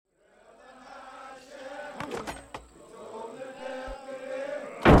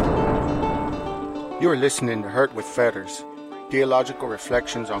You are listening to Hurt with Fetters, theological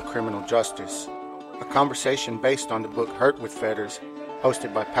reflections on criminal justice, a conversation based on the book Hurt with Fetters,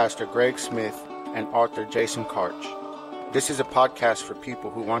 hosted by Pastor Greg Smith and Author Jason Karch. This is a podcast for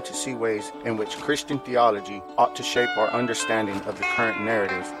people who want to see ways in which Christian theology ought to shape our understanding of the current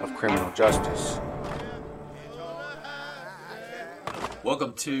narrative of criminal justice.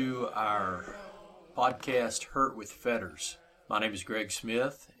 Welcome to our podcast, Hurt with Fetters. My name is Greg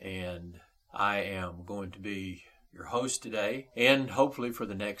Smith, and I am going to be your host today, and hopefully for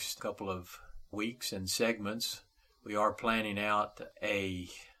the next couple of weeks and segments. We are planning out a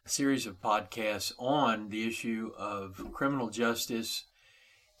series of podcasts on the issue of criminal justice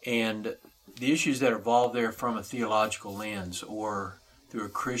and the issues that evolve there from a theological lens or through a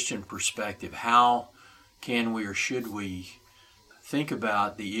Christian perspective. How can we or should we think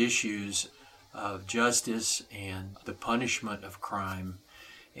about the issues of justice and the punishment of crime,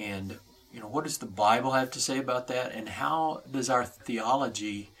 and what does the Bible have to say about that, and how does our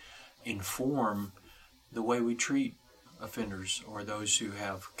theology inform the way we treat offenders or those who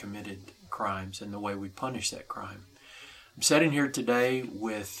have committed crimes and the way we punish that crime. I'm sitting here today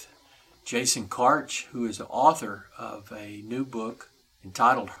with Jason Karch, who is the author of a new book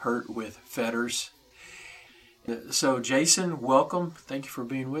entitled Hurt with Fetters. So Jason, welcome. Thank you for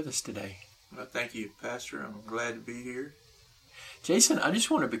being with us today. Well, thank you, Pastor. I'm glad to be here. Jason, I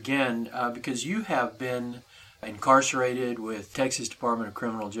just want to begin because you have been incarcerated with Texas Department of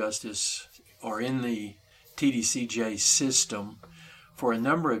Criminal Justice or in the TDCJ system for a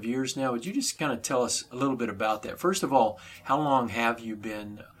number of years now. Would you just kind of tell us a little bit about that? First of all, how long have you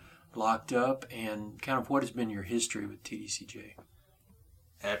been locked up, and kind of what has been your history with TDCJ?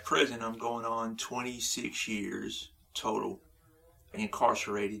 At present, I'm going on 26 years total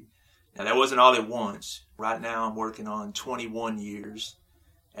incarcerated. Now, that wasn't all at once. Right now, I'm working on 21 years.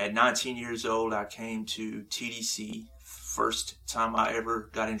 At 19 years old, I came to TDC. First time I ever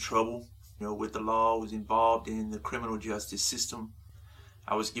got in trouble, with the law, was involved in the criminal justice system.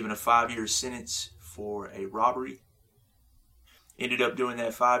 I was given a 5-year sentence for a robbery. Ended up doing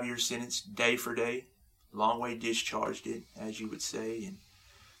that 5-year sentence day for day. Long way discharged it, as you would say,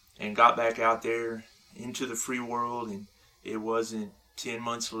 and got back out there into the free world, and it wasn't 10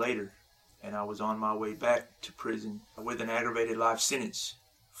 months later, and I was on my way back to prison with an aggravated life sentence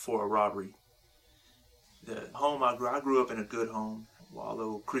for a robbery. The home I grew up in a good home.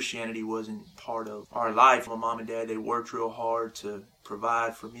 Although Christianity wasn't part of our life, my mom and dad, they worked real hard to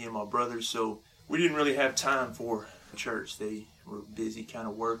provide for me and my brothers, so we didn't really have time for church. They were busy kind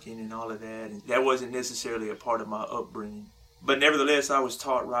of working and all of that, and that wasn't necessarily a part of my upbringing. But nevertheless, I was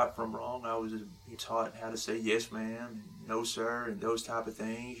taught right from wrong. I was taught how to say yes, ma'am, and no, sir, and those type of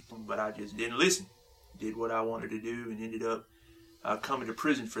things. But I just didn't listen. Did what I wanted to do and ended up coming to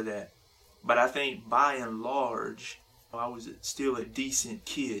prison for that. But I think by and large, I was still a decent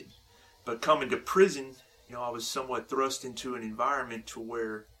kid. But coming to prison, I was somewhat thrust into an environment to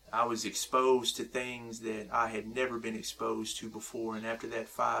where I was exposed to things that I had never been exposed to before. And after that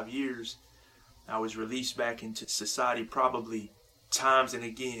 5 years, I was released back into society, probably times and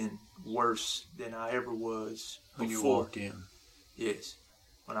again worse than I ever was when before. You walked in. Yes.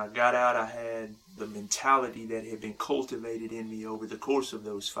 When I got out, I had the mentality that had been cultivated in me over the course of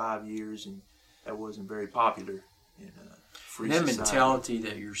those 5 years, and that wasn't very popular in free that society. Mentality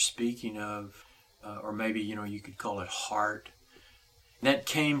that you're speaking of, or maybe you could call it heart, that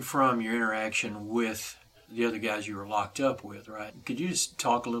came from your interaction with the other guys you were locked up with, right? Could you just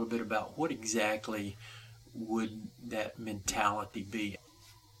talk a little bit about what exactly would that mentality be?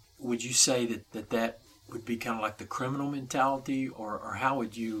 Would you say that would be kind of like the criminal mentality, or how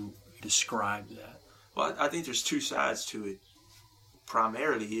would you describe that? Well, I think there's two sides to it.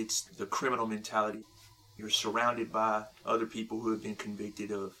 Primarily, it's the criminal mentality. You're surrounded by other people who have been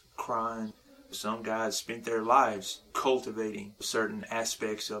convicted of crime. Some guys spent their lives cultivating certain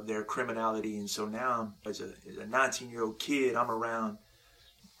aspects of their criminality, and so now, as a 19-year-old kid, I'm around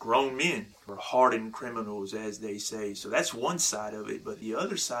grown men, or hardened criminals, as they say. So that's one side of it, but the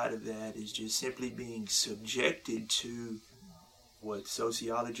other side of that is just simply being subjected to what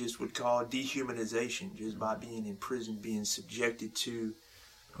sociologists would call dehumanization, just by being in prison, being subjected to.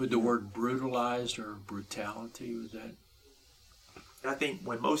 Would the word brutalized or brutality, was that? I think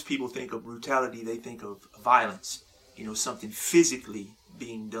when most people think of brutality, they think of violence, something physically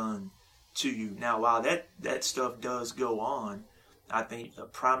being done to you. Now, while that stuff does go on, I think the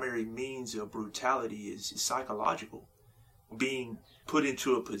primary means of brutality is psychological. Being put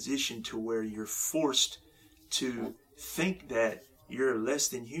into a position to where you're forced to think that you're less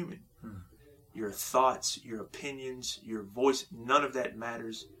than human. Your thoughts, your opinions, your voice, none of that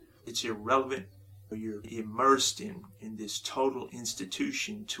matters. It's irrelevant. You're immersed in this total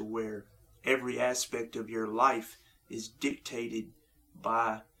institution to where every aspect of your life is dictated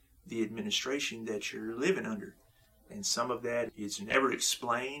by the administration that you're living under. And some of that is never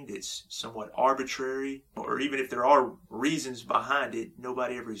explained. It's somewhat arbitrary. Or even if there are reasons behind it,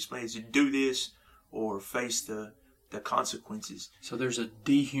 nobody ever explains it. Do this or face the consequences. So there's a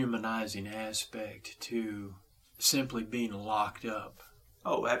dehumanizing aspect to simply being locked up.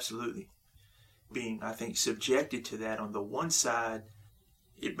 Oh, absolutely. Being, I think, subjected to that on the one side,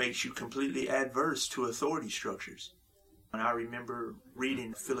 it makes you completely adverse to authority structures. And I remember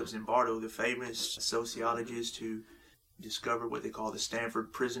reading Philip Zimbardo, the famous sociologist who discovered what they call the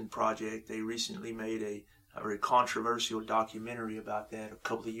Stanford Prison Project. They recently made a very controversial documentary about that a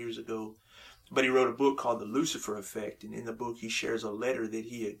couple of years ago. But he wrote a book called The Lucifer Effect, and in the book he shares a letter that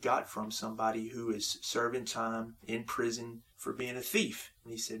he had got from somebody who is serving time in prison for being a thief.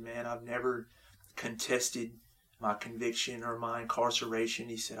 And he said, man, I've never contested my conviction or my incarceration.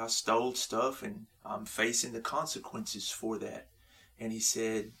 He said, I stole stuff and I'm facing the consequences for that. And he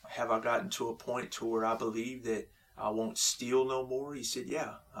said, have I gotten to a point to where I believe that I won't steal no more? He said,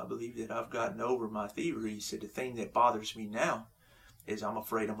 yeah, I believe that I've gotten over my thievery. He said, the thing that bothers me now is I'm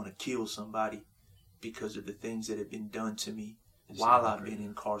afraid I'm going to kill somebody because of the things that have been done to me while I've been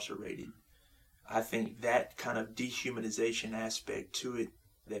incarcerated. I think that kind of dehumanization aspect to it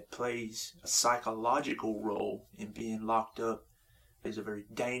that plays a psychological role in being locked up is a very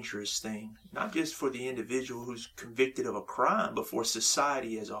dangerous thing, not just for the individual who's convicted of a crime, but for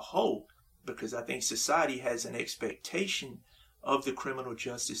society as a whole, because I think society has an expectation of the criminal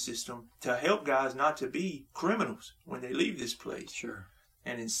justice system to help guys not to be criminals when they leave this place. Sure.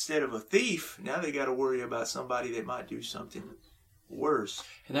 And instead of a thief, now they got to worry about somebody that might do something worse.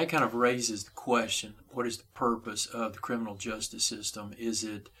 And that kind of raises the question, what is the purpose of the criminal justice system? Is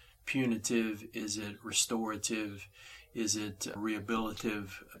it punitive? Is it restorative? Is it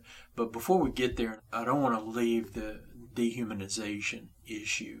rehabilitative? But before we get there, I don't want to leave the dehumanization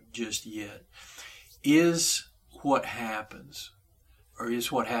issue just yet. Is what happens, or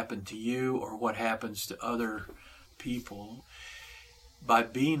is what happened to you, or what happens to other people by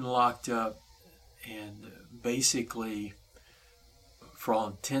being locked up and basically, for all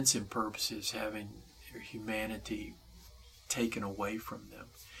intents and purposes, having their humanity taken away from them,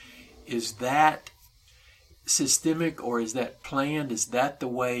 is that systemic, or is that planned? Is that the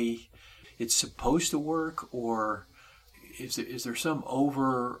way it's supposed to work, or is there some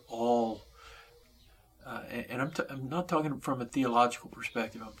overall? And I'm not talking from a theological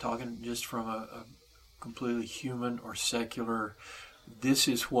perspective. I'm talking just from a completely human or secular. This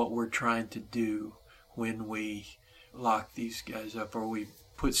is what we're trying to do when we lock these guys up, or we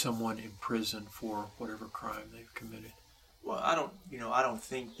put someone in prison for whatever crime they've committed. Well, I don't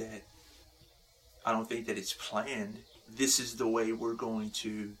think that it's planned. This is the way we're going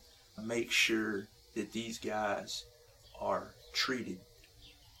to make sure that these guys are treated.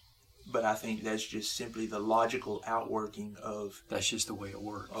 But I think that's just simply the logical outworking of... That's just the way it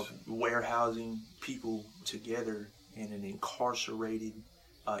works. Of warehousing people together in an incarcerated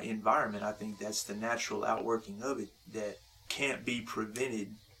environment. I think that's the natural outworking of it that can't be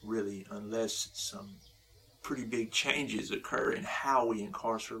prevented, really, unless some pretty big changes occur in how we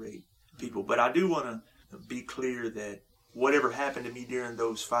incarcerate people. But I do want to be clear that whatever happened to me during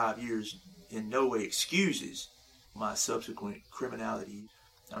those 5 years in no way excuses my subsequent criminality.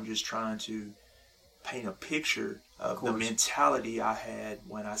 I'm just trying to paint a picture of the mentality I had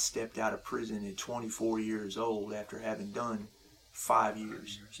when I stepped out of prison at 24 years old after having done 5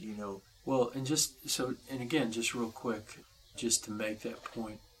 years, you know. Well, and again, just real quick, just to make that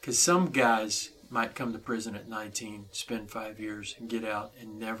point, because some guys might come to prison at 19, spend 5 years, and get out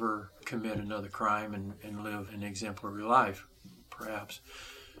and never commit another crime and live an exemplary life, perhaps.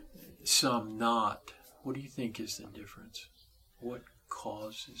 Some not. What do you think is the difference? What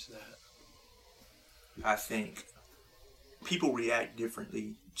causes that? I think people react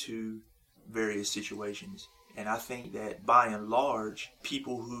differently to various situations. And I think that by and large,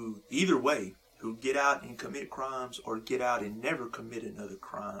 people who, either way, who get out and commit crimes or get out and never commit another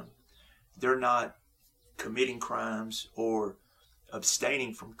crime, they're not committing crimes or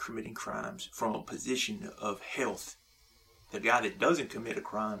abstaining from committing crimes from a position of health. The guy that doesn't commit a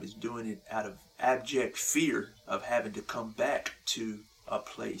crime is doing it out of abject fear of having to come back to a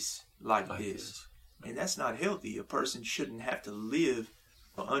place like this. And that's not healthy. A person shouldn't have to live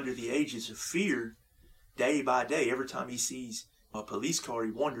under the aegis of fear day by day. Every time he sees a police car,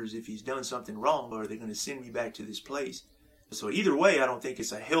 he wonders if he's done something wrong, or are they going to send me back to this place? So either way, I don't think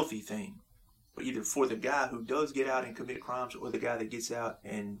it's a healthy thing. either for the guy who does get out and commit crimes or the guy that gets out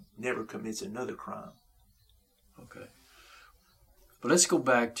and never commits another crime. Okay. But let's go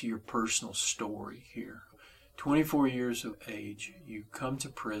back to your personal story here. 24 years of age, you come to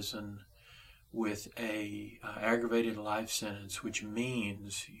prison with a aggravated life sentence, which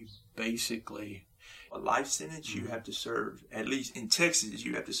means you basically... A life sentence, you have to serve, at least in Texas,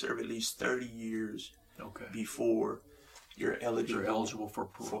 you have to serve at least 30 years before you're eligible for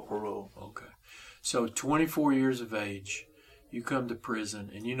parole. For parole. Okay. So 24 years of age, you come to prison,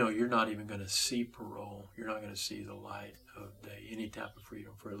 and you know you're not even going to see parole. You're not going to see the light of day, any type of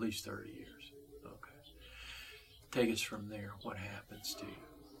freedom, for at least 30 years. Okay. Take us from there. What happens to you?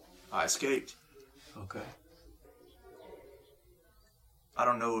 I escaped. Okay. I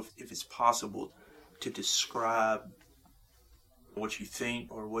don't know if it's possible to describe what you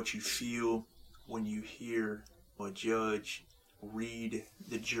think or what you feel when you hear a judge read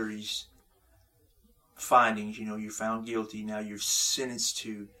the jury's findings. You know, you're found guilty. Now you're sentenced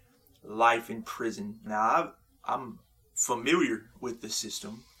to life in prison. Now, I'm familiar with the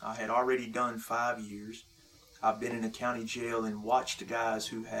system. I had already done 5 years. I've been in a county jail and watched guys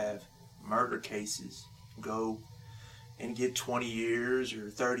who have murder cases go and get 20 years or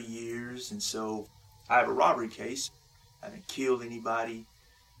 30 years. And so I have a robbery case. I haven't killed anybody.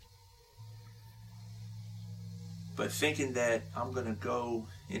 But thinking that I'm going to go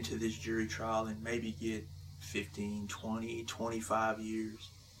into this jury trial and maybe get 15, 20, 25 years.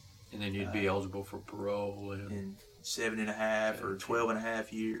 And then you'd be eligible for parole in 7.5 or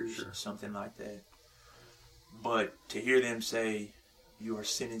 12.5 years, Sure. something like that. But to hear them say you are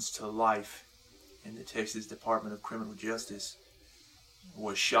sentenced to life in the Texas Department of Criminal Justice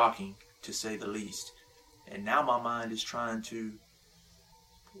was shocking, to say the least. And now my mind is trying to...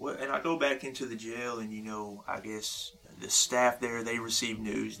 And I go back into the jail and, you know, I guess the staff there, they receive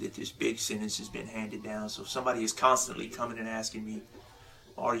news that this big sentence has been handed down. So somebody is constantly coming and asking me,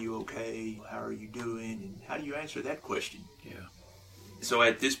 are you okay? How are you doing? And how do you answer that question? Yeah. So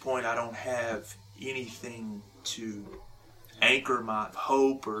at this point, I don't have anything to anchor my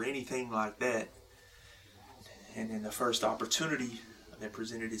hope or anything like that. And in the first opportunity that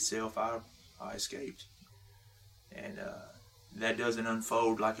presented itself, I escaped. And that doesn't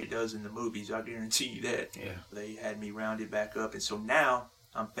unfold like it does in the movies, I guarantee you that. Yeah. They had me rounded back up. And so now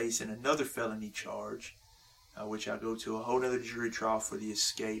I'm facing another felony charge, which I go to a whole other jury trial for the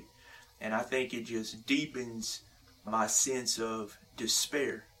escape. And I think it just deepens my sense of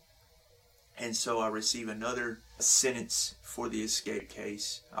despair. And so I receive another sentence for the escape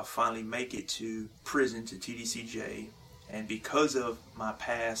case. I finally make it to prison, to TDCJ. And because of my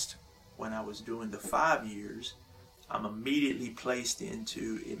past when I was doing the 5 years, I'm immediately placed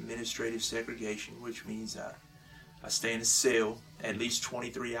into administrative segregation, which means I stay in a cell at least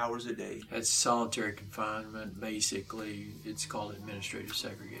 23 hours a day. That's solitary confinement. Basically, it's called administrative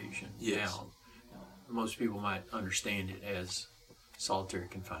segregation. Yes. Now, most people might understand it as solitary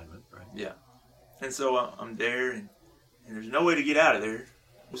confinement, right? Yeah. And so I'm there, and there's no way to get out of there.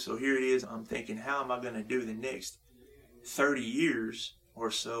 So here it is. I'm thinking, how am I going to do the next 30 years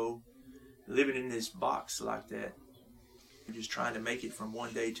or so living in this box like that? Just trying to make it from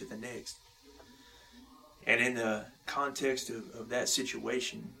one day to the next. And in the context of that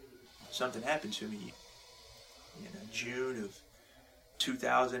situation, something happened to me in June of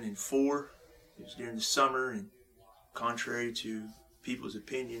 2004. It was during the summer, and contrary to people's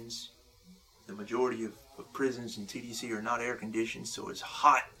opinions, the majority of prisons in TDC are not air conditioned, so it's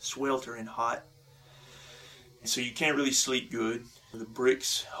hot, sweltering hot. And so you can't really sleep good. The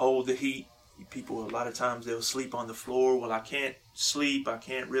bricks hold the heat. People, a lot of times, they'll sleep on the floor. Well, I can't sleep. I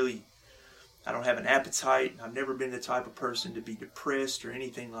don't have an appetite. I've never been the type of person to be depressed or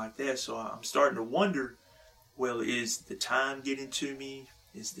anything like that. So I'm starting to wonder, well, is the time getting to me?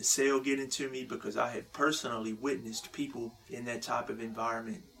 Is the cell getting to me? Because I have personally witnessed people in that type of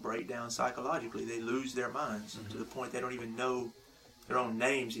environment break down psychologically. They lose their minds to the point they don't even know their own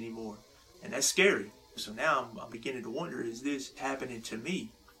names anymore. And that's scary. So now I'm beginning to wonder, is this happening to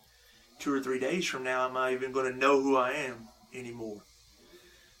me? 2 or 3 days from now, am I even going to know who I am anymore?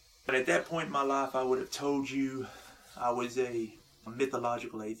 But at that point in my life, I would have told you I was a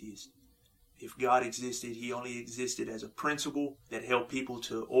mythological atheist. If God existed, he only existed as a principle that helped people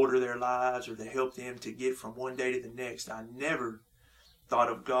to order their lives or to help them to get from one day to the next. I never thought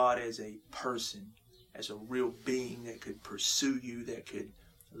of God as a person, as a real being that could pursue you, that could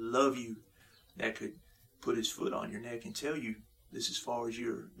love you, that could put his foot on your neck and tell you this is as far as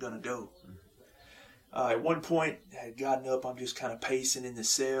you're going to go. At one point, I had gotten up, I'm just kind of pacing in the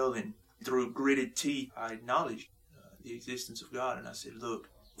cell, and through gritted teeth, I acknowledged the existence of God, and I said, look,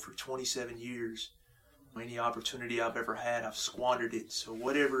 for 27 years. Any opportunity I've ever had, I've squandered it. So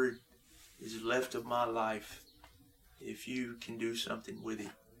whatever is left of my life, if you can do something with it,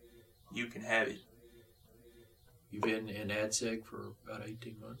 you can have it. You've been in AdSeg for about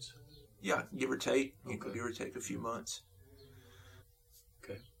 18 months? Yeah, give or take. Okay. Give or take a few months.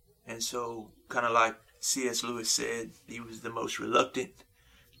 Okay. And so, kind of like C.S. Lewis said, he was the most reluctant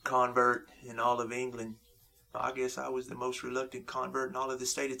convert in all of England. I guess I was the most reluctant convert in all of the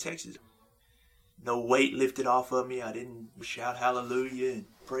state of Texas. No weight lifted off of me. I didn't shout hallelujah and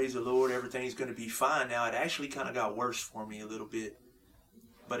praise the Lord, everything's going to be fine. Now, it actually kind of got worse for me a little bit,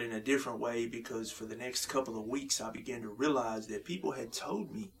 but in a different way, because for the next couple of weeks, I began to realize that people had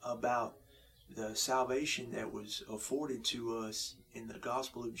told me about the salvation that was afforded to us in the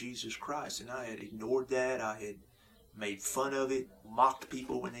gospel of Jesus Christ, and I had ignored that. I had made fun of it, mocked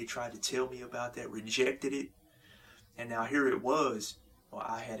people when they tried to tell me about that, rejected it, and now here it was. Well,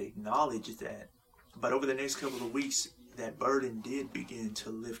 I had acknowledged that. But over the next couple of weeks, that burden did begin to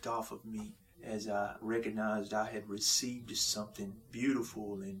lift off of me as I recognized I had received something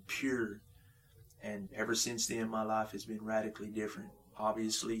beautiful and pure. And ever since then, my life has been radically different.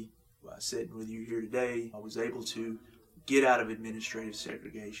 Obviously, by sitting with you here today, I was able to get out of administrative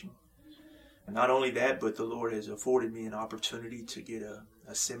segregation. And not only that, but the Lord has afforded me an opportunity to get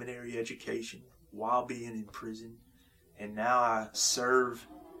a seminary education while being in prison. And now I serve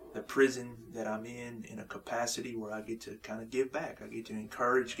the prison that I'm in a capacity where I get to kind of give back. I get to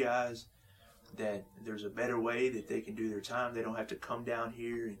encourage guys that there's a better way that they can do their time. They don't have to come down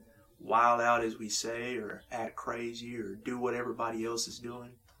here and wild out, as we say, or act crazy or do what everybody else is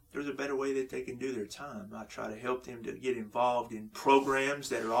doing. There's a better way that they can do their time. I try to help them to get involved in programs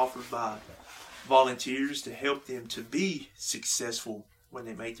that are offered by volunteers to help them to be successful when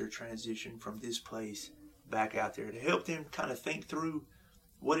they make their transition from this place back out there, to help them kind of think through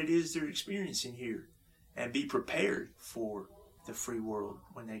what it is they're experiencing here and be prepared for the free world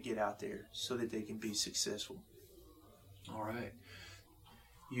when they get out there so that they can be successful. All right.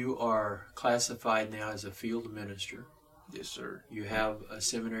 You are classified now as a field minister. Yes, sir. You have a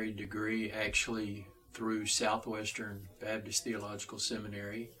seminary degree actually through Southwestern Baptist Theological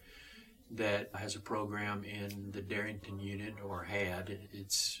Seminary that has a program in the Darrington unit, or had.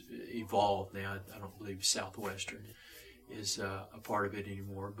 It's evolved now. I don't believe Southwestern is a part of it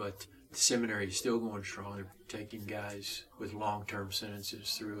anymore, but the seminary is still going strong. They're taking guys with long-term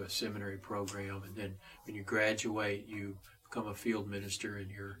sentences through a seminary program, and then when you graduate, you become a field minister, and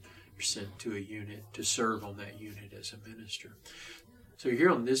you're sent to a unit to serve on that unit as a minister. So you're here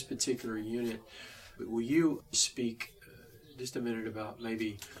on this particular unit. Will you speak just a minute about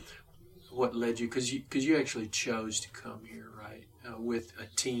maybe what led you, because you actually chose to come here, right, with a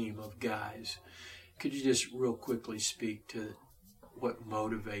team of guys. Could you just real quickly speak to what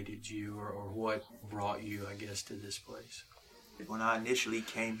motivated you or what brought you, I guess, to this place? When I initially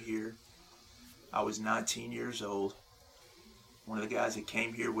came here, I was 19 years old. One of the guys that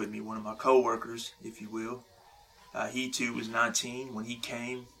came here with me, one of my co-workers, if you will, he too was 19 when he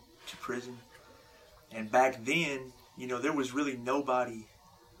came to prison. And back then, there was really nobody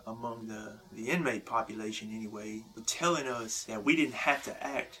among the inmate population anyway, telling us that we didn't have to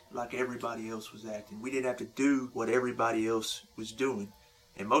act like everybody else was acting. We didn't have to do what everybody else was doing.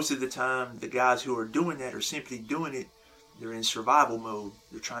 And most of the time, the guys who are doing that are simply doing it, they're in survival mode.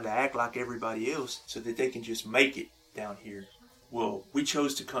 They're trying to act like everybody else so that they can just make it down here. Well, we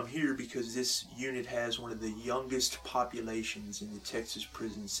chose to come here because this unit has one of the youngest populations in the Texas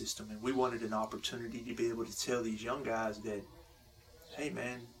prison system, and we wanted an opportunity to be able to tell these young guys that, hey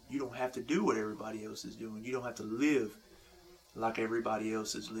man, you don't have to do what everybody else is doing. You don't have to live like everybody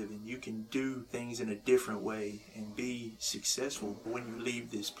else is living. You can do things in a different way and be successful when you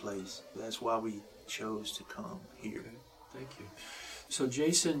leave this place. That's why we chose to come here. Okay. Thank you. So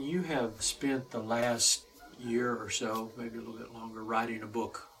Jason, you have spent the last year or so, maybe a little bit longer, writing a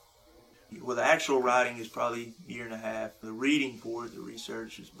book. Well, the actual writing is probably a year and a half. The reading for it, the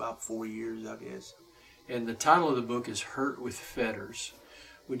research, is about 4 years, I guess. And the title of the book is Hurt with Fetters.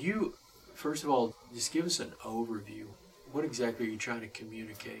 Would you, first of all, just give us an overview? What exactly are you trying to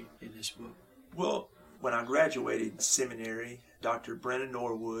communicate in this book? Well, when I graduated seminary, Dr. Brenna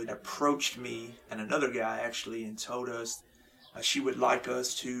Norwood approached me and another guy actually and told us she would like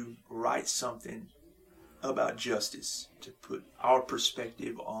us to write something about justice, to put our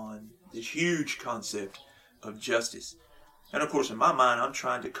perspective on this huge concept of justice. And of course, in my mind, I'm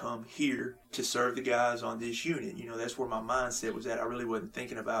trying to come here to serve the guys on this unit. That's where my mindset was at. I really wasn't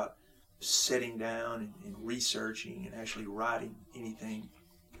thinking about sitting down and researching and actually writing anything.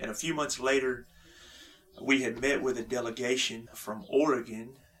 And a few months later, we had met with a delegation from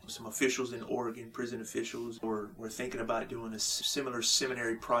Oregon some officials in Oregon, prison officials, were thinking about doing a similar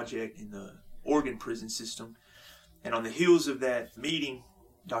seminary project in the Oregon prison system. And on the heels of that meeting,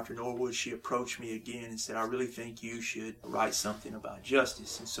 Dr. Norwood, she approached me again and said, I really think you should write something about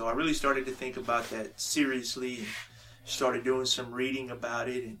justice. And so I really started to think about that seriously and started doing some reading about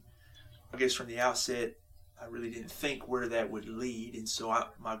it. And I guess from the outset, I really didn't think where that would lead. And so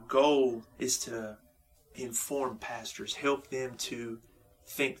my goal is to inform pastors, help them to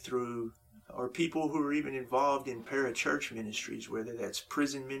think through, or people who are even involved in parachurch ministries, whether that's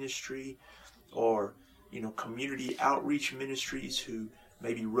prison ministry or, community outreach ministries who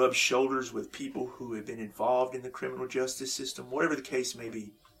maybe rub shoulders with people who have been involved in the criminal justice system, whatever the case may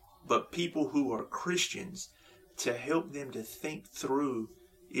be. But people who are Christians, to help them to think through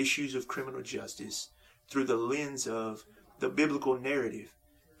issues of criminal justice through the lens of the biblical narrative,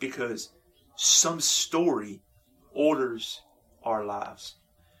 because some story orders our lives,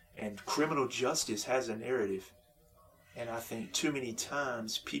 and criminal justice has a narrative. And I think too many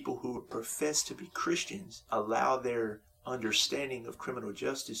times people who profess to be Christians allow their understanding of criminal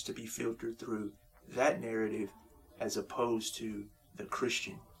justice to be filtered through that narrative as opposed to the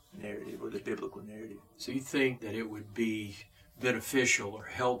Christian narrative or the biblical narrative. So you think that it would be beneficial or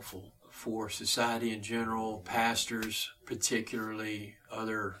helpful for society in general, pastors particularly,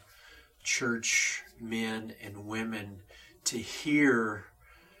 other church men and women, to hear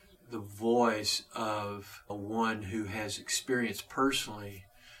the voice of one who has experienced personally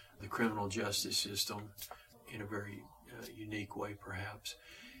the criminal justice system in a very unique way, perhaps.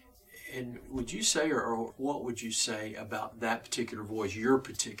 And would you say, or what would you say about that particular voice, your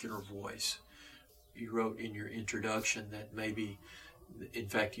particular voice? You wrote in your introduction that maybe, in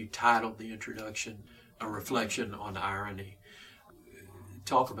fact, you titled the introduction A Reflection on Irony.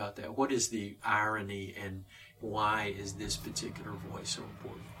 Talk about that. What is the irony, and why is this particular voice so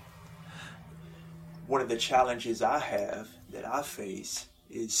important? One of the challenges I have, that I face,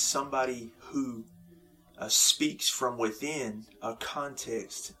 is somebody who speaks from within a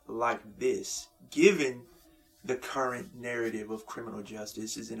context like this, given the current narrative of criminal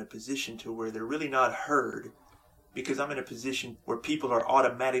justice, is in a position to where they're really not heard, because I'm in a position where people are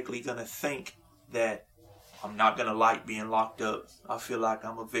automatically going to think that I'm not going to like being locked up. I feel like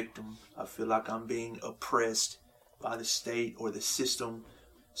I'm a victim. I feel like I'm being oppressed by the state or the system.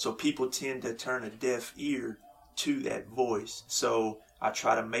 So people tend to turn a deaf ear to that voice. So I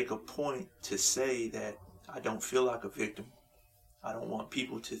try to make a point to say that I don't feel like a victim. I don't want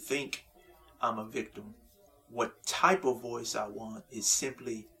people to think I'm a victim. What type of voice I want is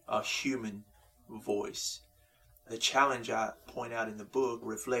simply a human voice. The challenge I point out in the book,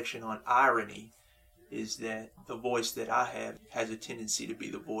 Reflection on Irony, is that the voice that I have has a tendency to be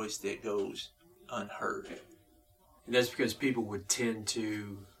the voice that goes unheard. And that's because people would tend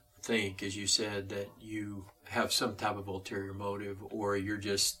to think, as you said, that you have some type of ulterior motive, or you're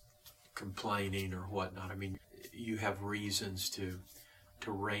just complaining or whatnot. I mean, you have reasons to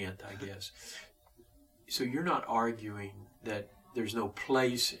rant, I guess. So you're not arguing that there's no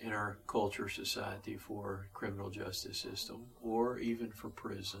place in our culture, society, for criminal justice system, or even for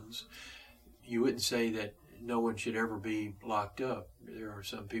prisons. You wouldn't say that no one should ever be locked up. There are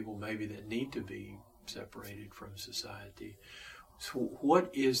some people maybe that need to be separated from society. So what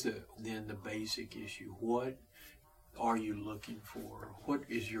is then the basic issue? What are you looking for? What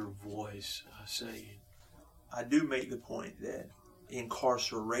is your voice saying? I do make the point that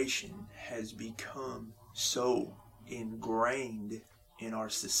incarceration has become so ingrained in our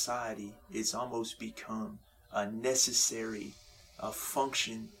society, it's almost become a necessary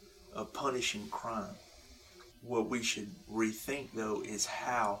function of punishing crime. What we should rethink, though, is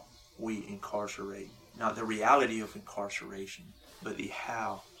how we incarcerate. Not the reality of incarceration, but the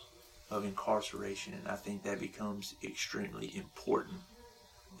how of incarceration. And I think that becomes extremely important.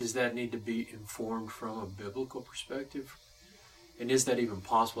 Does that need to be informed from a biblical perspective? And is that even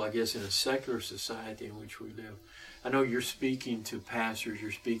possible, I guess, in a secular society in which we live? I know you're speaking to pastors,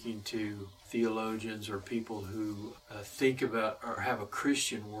 you're speaking to theologians or people who think about or have a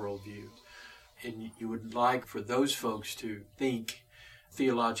Christian worldview. And you would like for those folks to think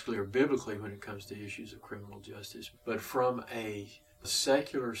theologically or biblically when it comes to issues of criminal justice. But from a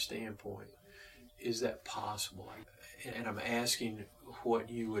secular standpoint, is that possible? And I'm asking what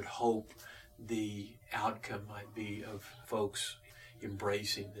you would hope the outcome might be of folks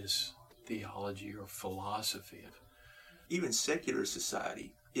embracing this theology or philosophy. Even secular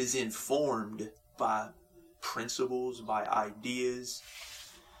society is informed by principles, by ideas.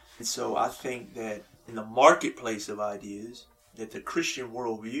 And so I think that in the marketplace of ideas, that the Christian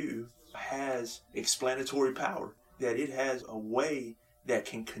worldview has explanatory power, that it has a way that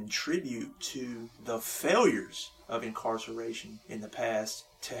can contribute to the failures of incarceration in the past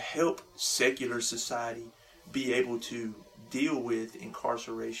to help secular society be able to deal with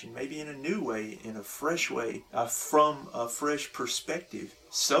incarceration maybe in a new way, in a fresh way, from a fresh perspective,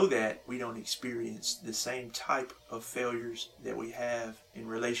 so that we don't experience the same type of failures that we have in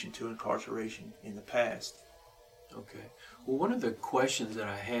relation to incarceration in the past. Okay. Well, one of the questions that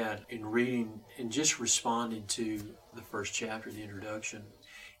I had in reading and just responding to the first chapter, the introduction,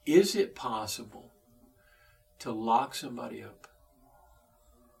 is it possible to lock somebody up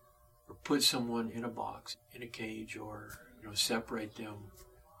or put someone in a box, in a cage, or separate them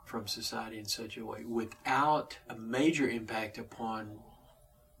from society in such a way without a major impact upon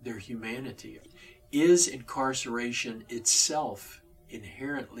their humanity? Is incarceration itself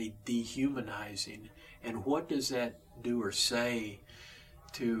inherently dehumanizing? And what does that do or say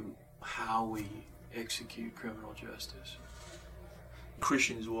to how we execute criminal justice?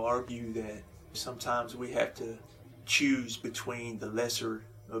 Christians will argue that sometimes we have to choose between the lesser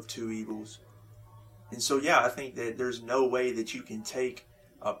of two evils. And so, I think that there's no way that you can take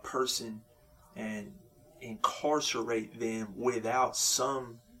a person and incarcerate them without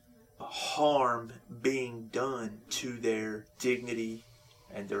some harm being done to their dignity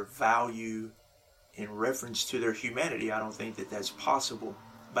and their value in reference to their humanity. I don't think that that's possible,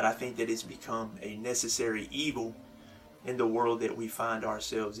 but I think that it's become a necessary evil in the world that we find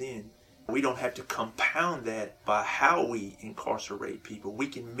ourselves in. We don't have to compound that by how we incarcerate people. We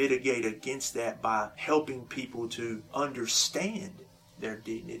can mitigate against that by helping people to understand their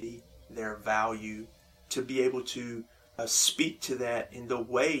dignity, their value, to be able to speak to that in the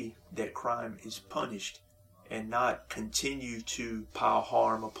way that crime is punished, and not continue to pile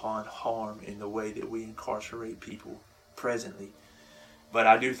harm upon harm in the way that we incarcerate people presently. But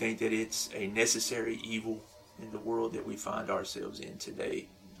I do think that it's a necessary evil in the world that we find ourselves in today.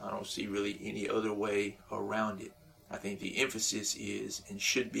 I don't see really any other way around it. I think the emphasis is and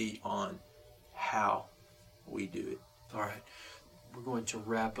should be on how we do it. All right. We're going to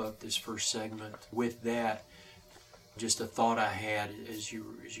wrap up this first segment with that. Just a thought I had as you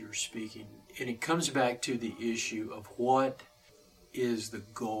were speaking. And it comes back to the issue of what is the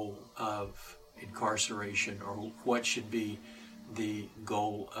goal of incarceration, or what should be the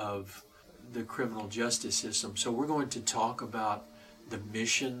goal of the criminal justice system. So we're going to talk about the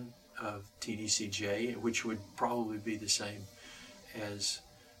mission of TDCJ, which would probably be the same as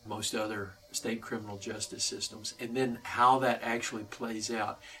most other state criminal justice systems, and then how that actually plays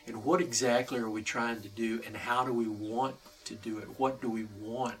out, and what exactly are we trying to do, and how do we want to do it? What do we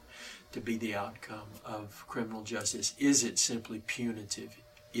want to be the outcome of criminal justice? Is it simply punitive?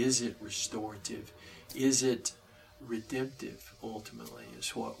 Is it restorative? Is it redemptive? Ultimately, is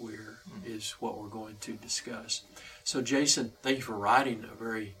what we're going to discuss. So, Jason, thank you for writing a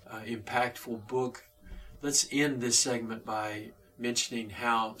very impactful book. Let's end this segment by mentioning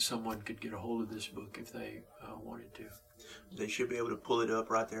how someone could get a hold of this book if they wanted to. They should be able to pull it up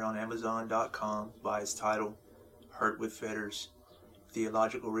right there on Amazon.com by its title, Hurt with Fetters,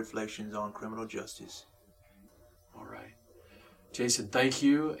 Theological Reflections on Criminal Justice. All right. Jason, thank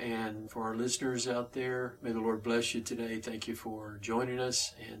you. And for our listeners out there, may the Lord bless you today. Thank you for joining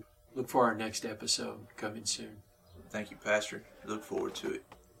us, and look for our next episode coming soon. Thank you, Pastor. Look forward to it.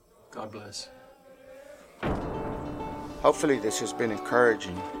 God bless. Hopefully this has been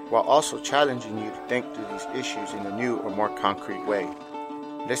encouraging, while also challenging you to think through these issues in a new or more concrete way.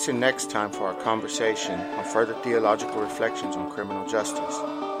 Listen next time for our conversation on further theological reflections on criminal justice.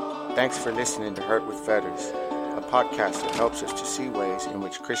 Thanks for listening to Hurt with Fetters, a podcast that helps us to see ways in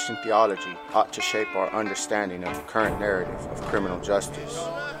which Christian theology ought to shape our understanding of the current narrative of criminal justice.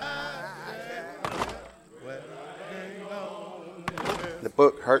 The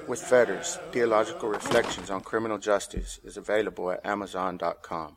book Hurt with Fetters, Theological Reflections on Criminal Justice is available at Amazon.com.